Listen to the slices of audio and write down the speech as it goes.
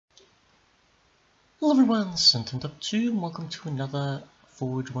Hello everyone, Sentinel2 and welcome to another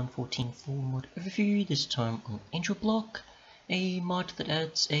Forge 114 full mod overview, this time on Angel Block, a mod that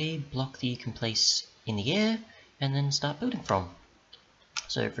adds a block that you can place in the air and then start building from.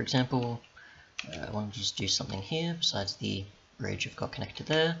 So for example, I want to just do something here besides the bridge I've got connected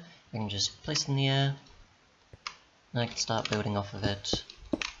there. I can just place it in the air and I can start building off of it,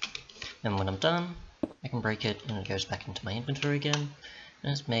 and when I'm done I can break it and it goes back into my inventory again,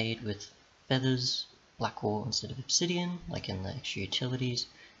 and it's made with feathers, black wool instead of obsidian, like in the extra utilities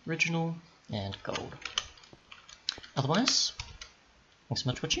original, and gold. Otherwise, thanks so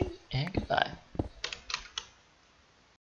much for watching, and goodbye.